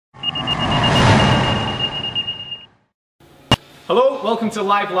Hello, welcome to the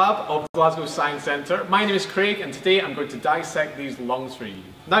live lab of Glasgow Science Centre. My name is Craig and today I'm going to dissect these lungs for you.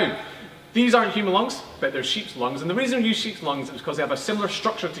 Now, these aren't human lungs, but they're sheep's lungs, and the reason we use sheep's lungs is because they have a similar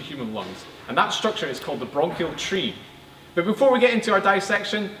structure to human lungs, and that structure is called the bronchial tree. But before we get into our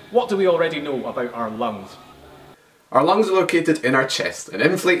dissection, what do we already know about our lungs? Our lungs are located in our chest and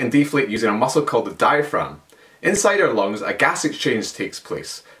inflate and deflate using a muscle called the diaphragm. Inside our lungs, a gas exchange takes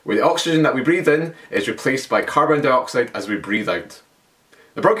place, where the oxygen that we breathe in is replaced by carbon dioxide as we breathe out.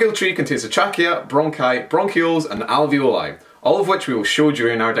 The bronchial tree contains the trachea, bronchi, bronchioles and alveoli, all of which we will show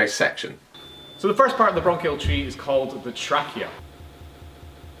during our dissection. So the first part of the bronchial tree is called the trachea.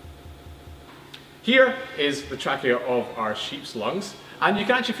 Here is the trachea of our sheep's lungs, and you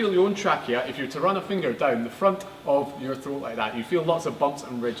can actually feel your own trachea if you were to run a finger down the front of your throat like that. You feel lots of bumps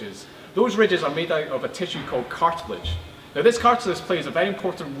and ridges. Those ridges are made out of a tissue called cartilage. Now this cartilage plays a very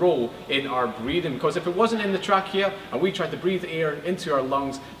important role in our breathing, because if it wasn't in the trachea and we tried to breathe air into our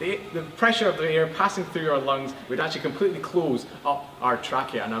lungs, the pressure of the air passing through our lungs would actually completely close up our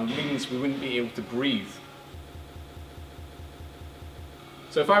trachea, and that means we wouldn't be able to breathe.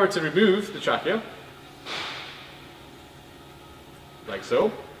 So if I were to remove the trachea, like so,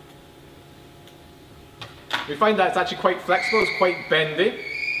 we find that it's actually quite flexible, it's quite bendy,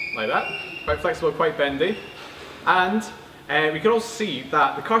 like that, quite flexible, quite bendy, and we can also see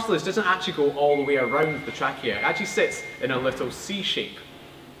that the cartilage doesn't actually go all the way around the trachea. It actually sits in a little C shape,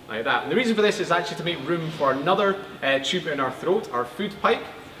 like that. And the reason for this is actually to make room for another tube in our throat, our food pipe,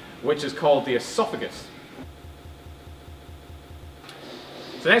 which is called the esophagus.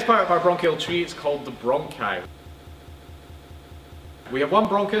 So the next part of our bronchial tree is called the bronchi. We have one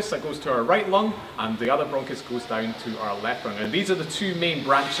bronchus that goes to our right lung and the other bronchus goes down to our left lung, and these are the two main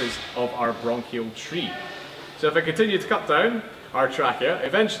branches of our bronchial tree. So if I continue to cut down our trachea,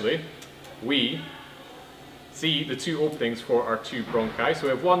 eventually we see the two openings for our two bronchi. So we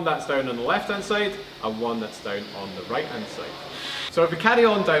have one that's down on the left hand side and one that's down on the right hand side. So if we carry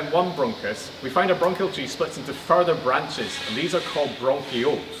on down one bronchus, we find our bronchial tree splits into further branches, and these are called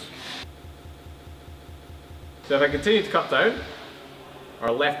bronchioles. So if I continue to cut down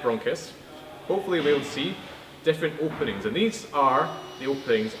our left bronchus, hopefully we'll be able to see different openings, and these are the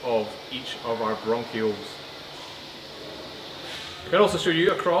openings of each of our bronchioles. I can also show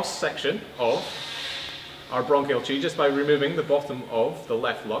you a cross section of our bronchial tree just by removing the bottom of the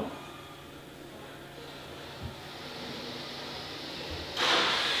left lung.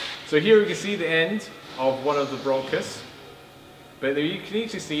 So here we can see the end of one of the bronchus, but you can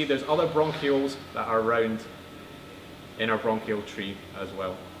easily see there's other bronchioles that are around in our bronchial tree as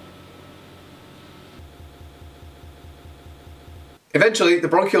well. Eventually, the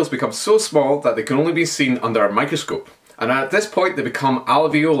bronchioles become so small that they can only be seen under a microscope, and at this point they become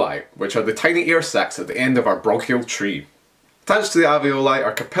alveoli, which are the tiny air sacs at the end of our bronchial tree. Attached to the alveoli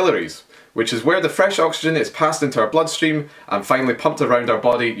are capillaries, which is where the fresh oxygen is passed into our bloodstream and finally pumped around our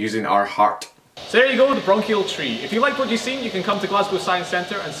body using our heart. So there you go, the bronchial tree. If you liked what you've seen, you can come to Glasgow Science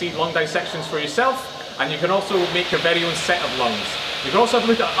Centre and see lung dissections for yourself, and you can also make your very own set of lungs. You can also have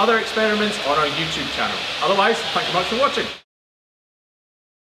a look at other experiments on our YouTube channel. Otherwise, thank you much for watching.